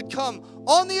kingdom would come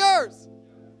on the earth,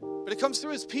 but it comes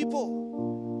through his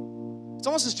people. It's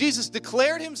almost as Jesus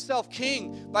declared himself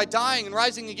king by dying and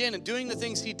rising again and doing the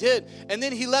things he did. And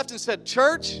then he left and said,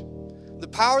 church, the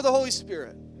power of the Holy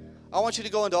Spirit, I want you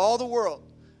to go into all the world.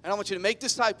 And I want you to make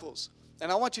disciples.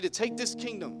 And I want you to take this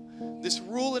kingdom, this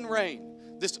rule and reign,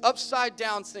 this upside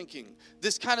down thinking,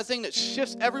 this kind of thing that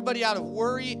shifts everybody out of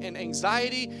worry and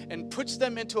anxiety and puts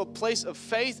them into a place of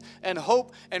faith and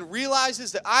hope and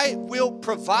realizes that I will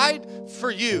provide for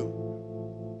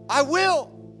you. I will.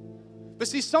 But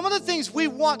see, some of the things we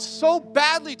want so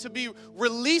badly to be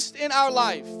released in our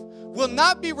life will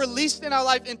not be released in our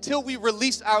life until we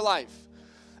release our life.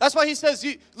 That's why he says,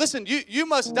 you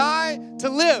must die to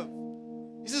live.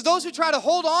 He says, those who try to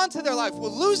hold on to their life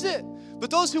will lose it.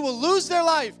 But those who will lose their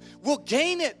life will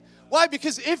gain it. Why?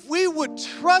 Because if we would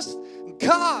trust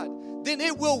God, then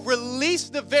it will release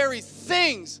the very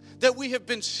things that we have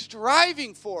been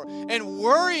striving for and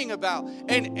worrying about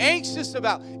and anxious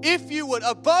about. If you would,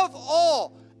 above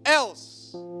all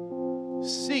else,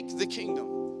 seek the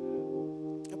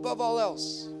kingdom. Above all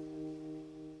else.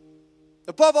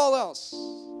 Above all else.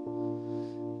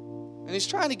 And he's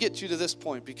trying to get you to this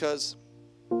point because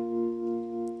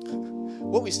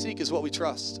what we seek is what we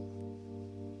trust.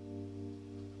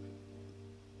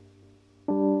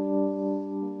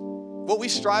 What we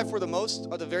strive for the most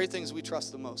are the very things we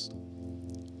trust the most.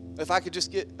 If I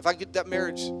get that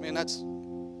marriage, man,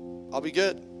 I'll be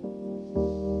good.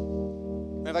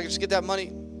 Man, if I could just get that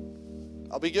money,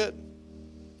 I'll be good.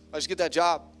 If I just get that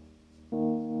job,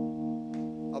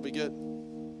 I'll be good.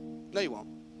 No, you won't.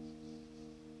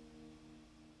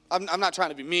 I'm not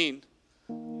trying to be mean.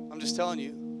 I'm just telling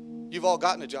you, you've all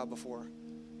gotten a job before,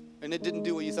 and it didn't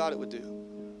do what you thought it would do.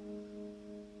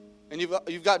 And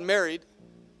you've gotten married,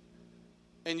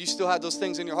 and you still had those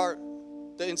things in your heart,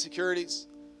 the insecurities.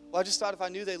 Well, I just thought if I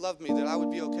knew they loved me that I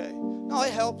would be okay. No,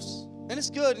 it helps, and it's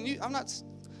good. And I'm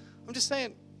just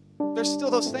saying, there's still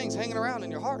those things hanging around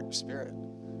in your heart, your spirit.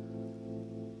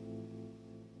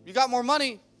 You got more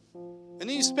money, and then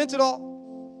you spent it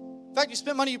all. In fact, you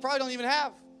spent money you probably don't even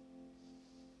have.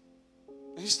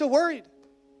 And you're still worried.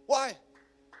 Why?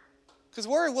 Because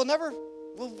worry will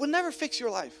never fix your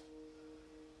life.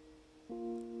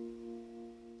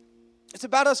 It's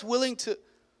about us willing to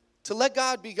let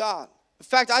God be God. In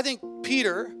fact, I think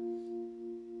Peter,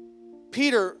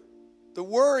 the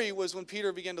worry was when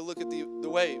Peter began to look at the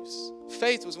waves.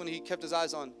 Faith was when he kept his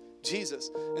eyes on Jesus.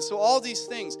 And so all these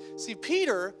things. See,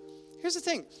 Peter, here's the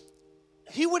thing.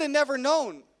 He would have never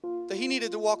known that he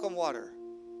needed to walk on water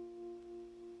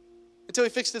until he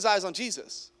fixed his eyes on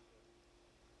Jesus.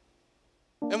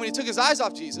 And when he took his eyes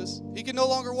off Jesus, he could no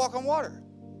longer walk on water.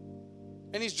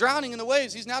 And he's drowning in the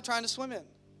waves he's now trying to swim in.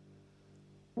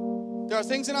 There are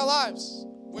things in our lives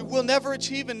we will never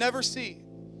achieve and never see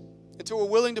until we're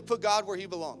willing to put God where he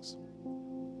belongs.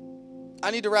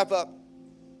 I need to wrap up.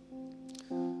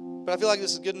 But I feel like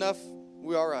this is good enough.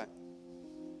 We're all right.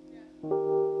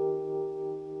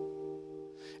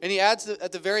 And he adds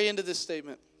at the very end of this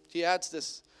statement, he adds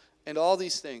this, and all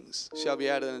these things shall be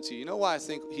added unto you. You know why I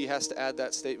think he has to add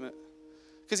that statement?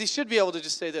 Because he should be able to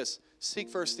just say this: seek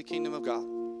first the kingdom of God.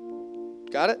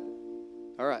 Got it?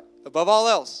 All right. Above all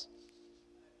else,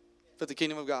 but the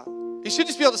kingdom of God. He should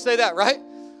just be able to say that, right?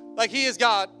 Like he is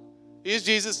God. He is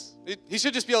Jesus. He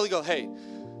should just be able to go, hey,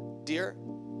 dear,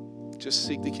 just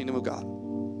seek the kingdom of God.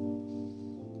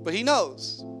 But he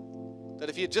knows that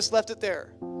if he had just left it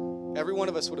there, every one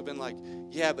of us would have been like,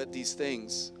 yeah, but these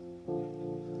things.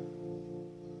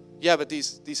 Yeah, but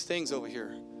these things over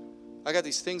here. I got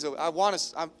these things over.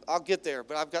 I'll get there,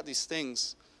 but I've got these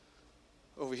things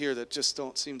over here that just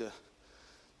don't seem to.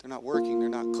 They're not working. They're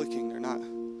not clicking.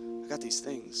 I got these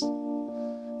things.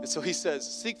 And so he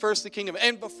says, seek first the kingdom.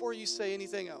 And before you say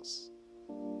anything else,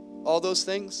 all those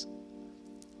things,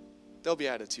 they'll be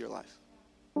added to your life.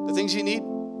 The things you need,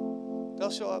 they'll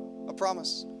show up. I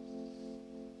promise.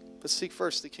 But seek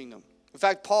first the kingdom. In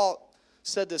fact, Paul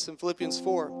said this in Philippians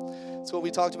 4. It's what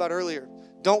we talked about earlier.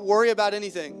 Don't worry about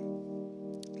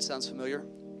anything. It sounds familiar.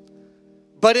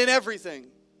 But in everything,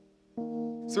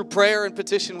 through prayer and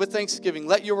petition with thanksgiving,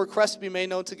 let your requests be made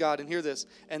known to God. And hear this.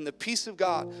 And the peace of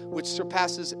God, which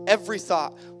surpasses every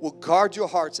thought, will guard your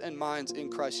hearts and minds in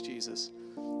Christ Jesus.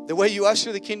 The way you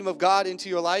usher the kingdom of God into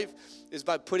your life is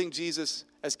by putting Jesus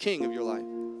as king of your life.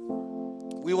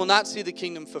 We will not see the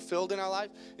kingdom fulfilled in our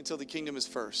life until the kingdom is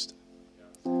first.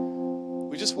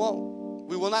 We just won't.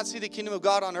 We will not see the kingdom of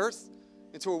God on earth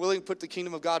until we're willing to put the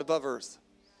kingdom of God above earth.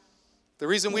 The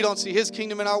reason we don't see his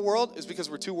kingdom in our world is because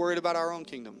we're too worried about our own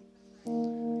kingdom.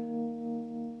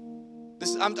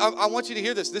 I want you to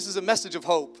hear this. This is a message of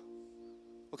hope.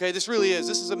 Okay, this really is.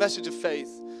 This is a message of faith.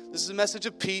 This is a message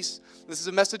of peace. This is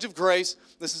a message of grace.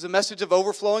 This is a message of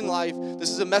overflowing life. This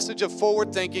is a message of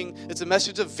forward thinking. It's a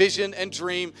message of vision and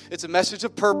dream. It's a message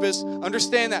of purpose.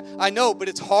 Understand that. I know, but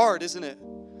it's hard, isn't it?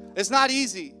 It's not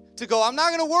easy to go, I'm not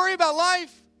going to worry about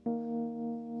life.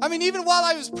 I mean, even while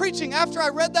I was preaching, after I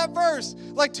read that verse,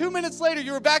 like 2 minutes later,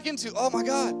 you were back into, oh my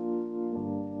God.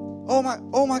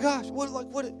 Oh my gosh.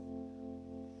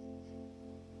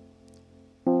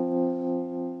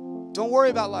 Don't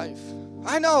worry about life.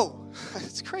 I know.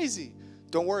 It's crazy.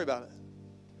 Don't worry about it.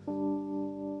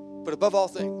 But above all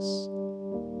things,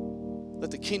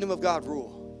 let the kingdom of God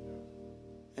rule.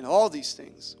 And all these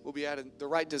things will be added. The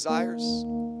right desires,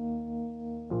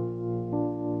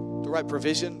 the right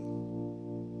provision,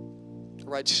 the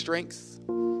right strength.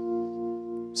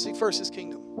 Seek first his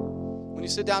kingdom. When you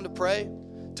sit down to pray,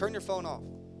 turn your phone off.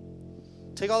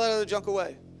 Take all that other junk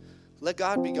away. Let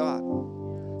God be God.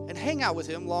 And hang out with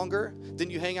him longer than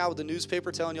you hang out with the newspaper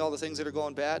telling you all the things that are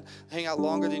going bad. Hang out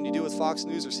longer than you do with Fox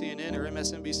News or CNN or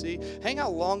MSNBC. Hang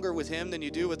out longer with him than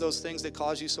you do with those things that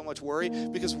cause you so much worry.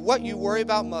 Because what you worry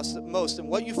about most and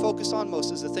what you focus on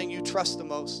most is the thing you trust the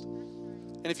most.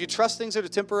 And if you trust things that are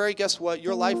temporary, guess what?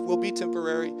 Your life will be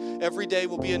temporary. Every day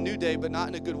will be a new day, but not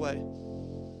in a good way.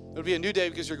 It'll be a new day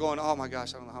because you're going, oh my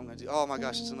gosh, I don't know how I'm going to do. Oh my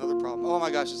gosh, it's another problem. Oh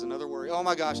my gosh, it's another worry. Oh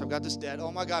my gosh, I've got this debt.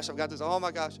 Oh my gosh, I've got this. Oh my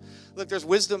gosh. Look, there's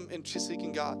wisdom in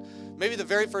seeking God. Maybe the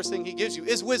very first thing he gives you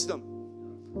is wisdom.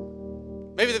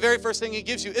 Maybe the very first thing he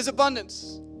gives you is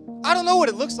abundance. I don't know what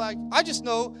it looks like. I just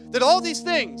know that all these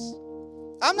things,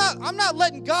 I'm not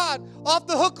letting God off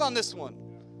the hook on this one.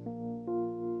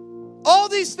 All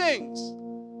these things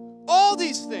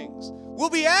will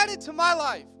be added to my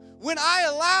life when I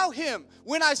allow him,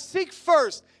 when I seek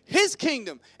first his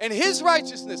kingdom and his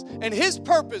righteousness and his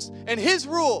purpose and his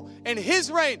rule and his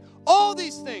reign, all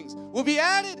these things will be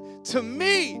added to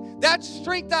me. That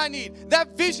strength I need,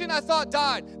 that vision I thought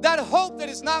died, that hope that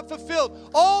is not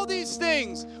fulfilled, all these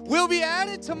things will be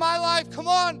added to my life. Come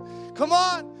on, come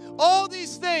on. All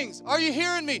these things, are you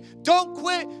hearing me? Don't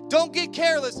quit, don't get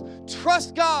careless.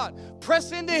 Trust God,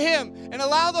 press into him, and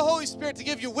allow the Holy Spirit to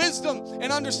give you wisdom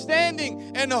and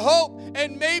understanding and hope,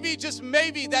 and maybe, just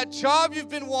maybe, that job you've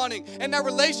been wanting and that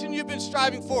relation you've been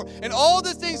striving for and all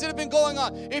the things that have been going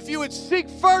on. If you would seek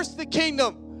first the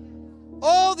kingdom,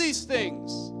 all these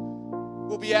things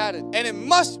will be added, and it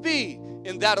must be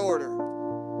in that order.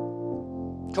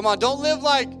 Come on, don't live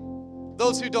like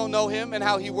those who don't know him and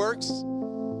how he works.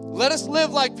 Let us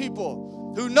live like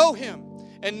people who know him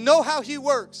and know how he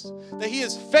works, that he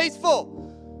is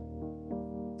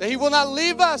faithful, that he will not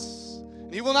leave us,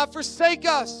 and he will not forsake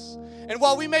us. And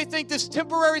while we may think this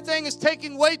temporary thing is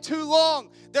taking way too long,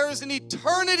 there is an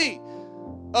eternity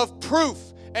of proof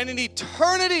and an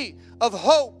eternity of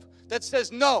hope that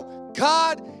says, no,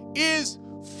 God is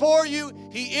for you.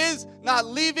 He is not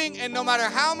leaving, and no matter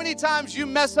how many times you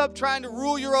mess up trying to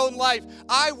rule your own life,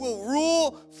 I will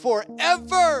rule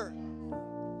forever.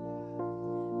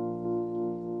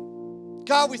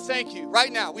 God, we thank you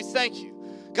right now. We thank you.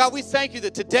 God, we thank you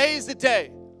that today is the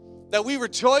day that we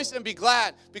rejoice and be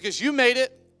glad because you made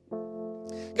it.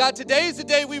 God, today is the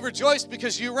day we rejoice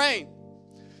because you reign.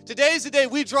 Today is the day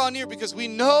we draw near because we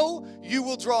know you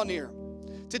will draw near.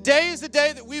 Today is the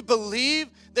day that we believe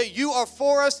that you are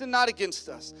for us and not against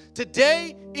us.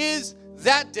 Today is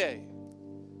that day.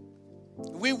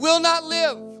 We will not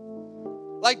live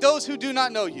like those who do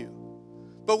not know you,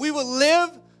 but we will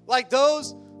live like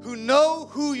those who know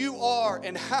who you are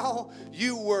and how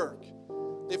you work.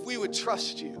 If we would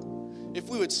trust you, if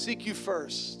we would seek you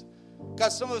first.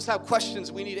 God, some of us have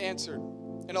questions we need answered,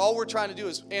 and all we're trying to do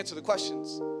is answer the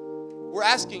questions. We're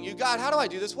asking you, God, how do I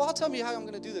do this? Well, tell me how I'm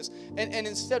going to do this. And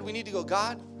instead, we need to go,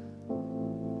 God,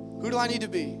 who do I need to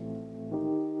be?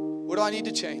 What do I need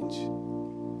to change?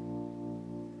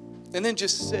 And then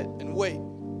just sit and wait.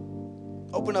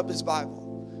 Open up his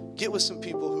Bible. Get with some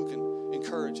people who can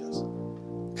encourage us.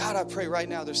 God, I pray right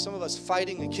now, there's some of us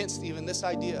fighting against even this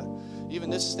idea, even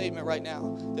this statement right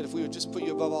now, that if we would just put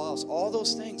you above all else, all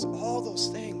those things. And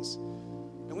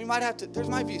we might have to, there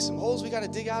might be some holes we got to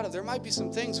dig out of. There might be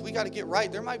some things we got to get right.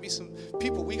 There might be some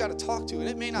people we got to talk to. And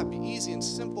it may not be easy and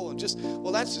simple and just,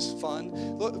 well, that's just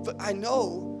fun. But I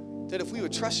know that if we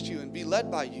would trust you and be led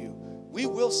by you, we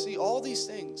will see all these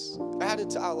things added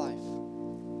to our life.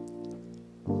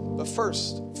 But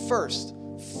first,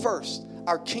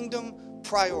 our kingdom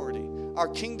priority, our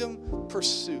kingdom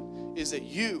pursuit is that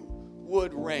you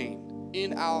would reign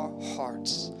in our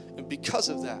hearts. And because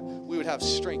of that, we would have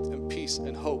strength and peace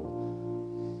and hope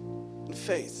and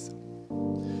faith.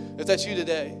 If that's you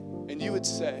today, and you would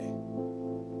say,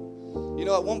 you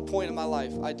know, at one point in my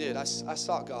life, I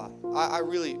sought God.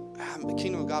 The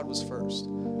kingdom of God was first.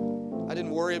 I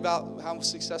didn't worry about how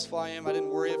successful I am. I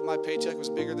didn't worry if my paycheck was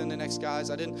bigger than the next guy's.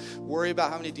 I didn't worry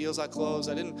about how many deals I closed.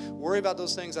 I didn't worry about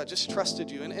those things. I just trusted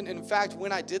you. And in fact,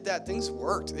 when I did that, things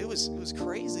worked. It was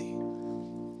crazy.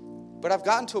 But I've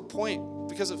gotten to a point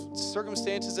because of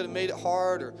circumstances that have made it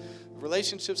hard, or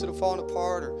relationships that have fallen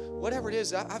apart, or whatever it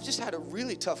is, I've just had a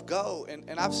really tough go,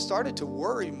 and I've started to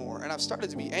worry more, and I've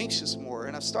started to be anxious more,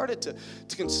 and I've started to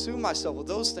consume myself with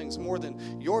those things more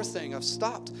than your thing. I've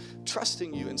stopped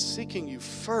trusting you and seeking you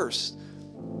first.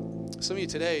 Some of you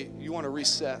today, you want to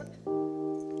reset.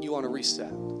 You want to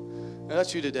reset. Now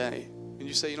that's you today, and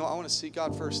you say, you know, I want to seek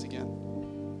God first again.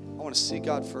 I want to seek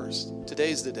God first.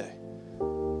 Today's the day.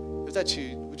 If that's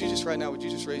you, would you just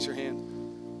raise your hand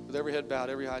with every head bowed,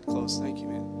 every eye closed? Thank you,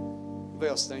 man. Anybody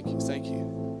else? Thank you.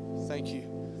 Thank you.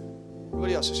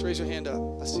 Anybody else? Just raise your hand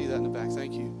up. I see that in the back.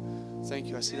 Thank you.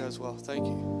 I see that as well. Thank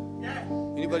you.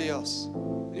 Anybody else?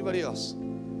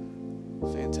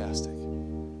 Fantastic.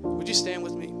 Would you stand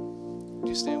with me? Would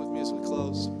you stand with me as we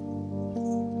close?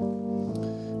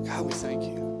 God, we thank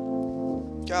you.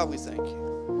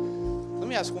 Let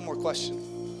me ask one more question.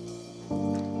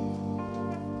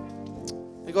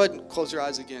 Go ahead and close your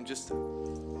eyes again.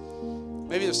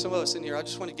 Maybe there's some of us in here. I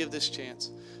just want to give this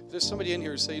chance. If there's somebody in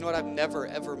here who say, you know what, I've never,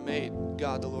 ever made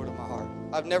God the Lord of my heart.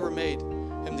 I've never made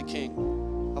him the king.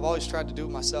 I've always tried to do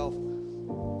it myself.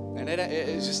 And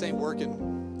it just ain't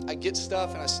working. I get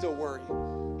stuff and I still worry.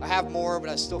 I have more, but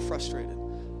I'm still frustrated.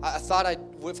 I thought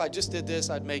if I just did this,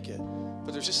 I'd make it.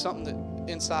 But there's just something that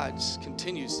inside just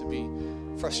continues to be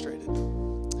frustrated.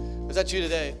 If that's you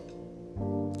today,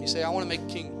 you say, I want to make him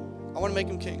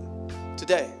king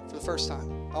today for the first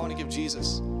time. I want to give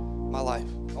Jesus my life.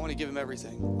 I want to give him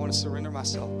everything. I want to surrender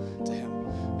myself to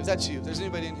him. If that's you, if there's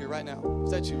anybody in here right now,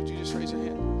 if that's you, would you just raise your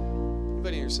hand?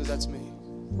 Anybody in here says, that's me.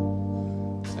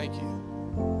 Thank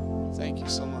you. Thank you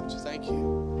so much. Thank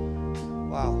you.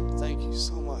 Wow, thank you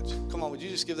so much. Come on, would you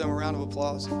just give them a round of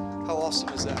applause? How awesome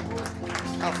is that?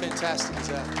 How fantastic is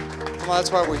that? Come on,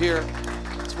 that's why we're here.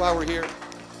 That's why we're here.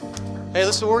 Hey,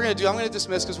 listen, what we're going to do, I'm going to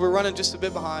dismiss because we're running just a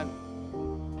bit behind.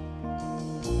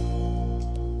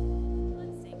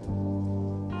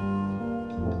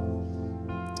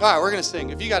 All right, we're going to sing.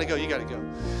 If you got to go, you got to go.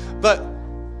 But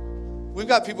we've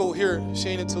got people here,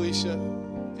 Shane and Talisha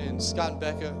and Scott and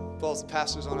Becca, both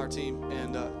pastors on our team,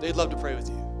 and they'd love to pray with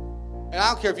you. And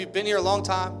I don't care if you've been here a long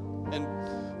time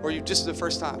or you just the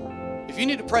first time. If you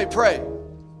need to pray, pray.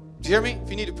 Do you hear me? If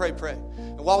you need to pray, pray.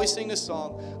 And while we sing this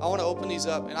song, I want to open these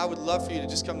up, and I would love for you to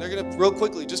just come. They're going to, real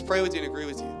quickly, just pray with you and agree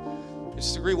with you.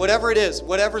 Just agree, whatever it is,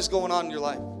 whatever's going on in your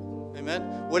life.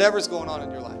 Amen? Whatever's going on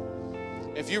in your life.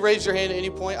 If you raise your hand at any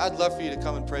point, I'd love for you to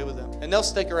come and pray with them. And they'll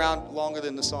stick around longer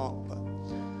than the song. But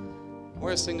we're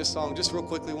going to sing this song just real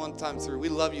quickly one time through. We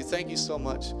love you. Thank you so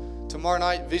much. Tomorrow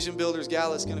night, Vision Builders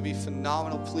Gala is going to be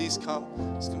phenomenal. Please come.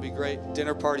 It's going to be great.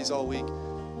 Dinner parties all week.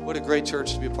 What a great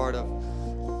church to be a part of.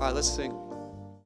 All right, let's sing.